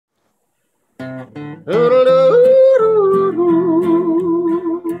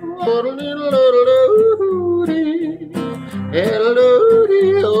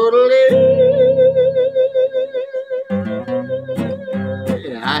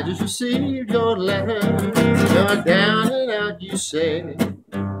I just received your letter. You're down and out, you said.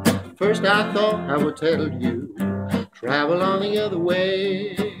 First I thought I would tell you, travel on the other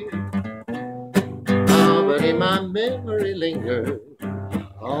way. Oh, but in my memory lingered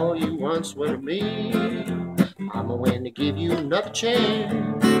all you once were to me. I'm going to give you another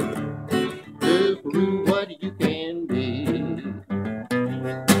chance to prove what you can be.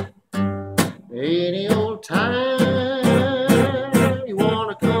 Any old time you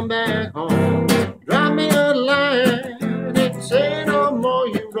wanna come back home, drop me a line and say no more,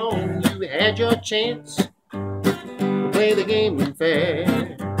 you're wrong. You had your chance to play the game fair.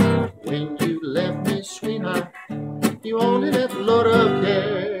 When you left me, sweetheart, you only left a load of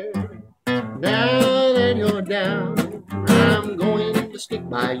care. Now that you're down, I'm going to stick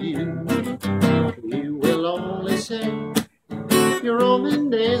by you. You will only say your Roman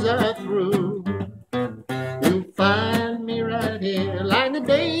days are through. You'll find me right here like the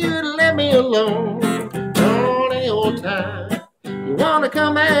day you let me alone. On the old time, you wanna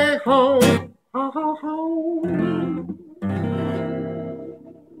come back home, home.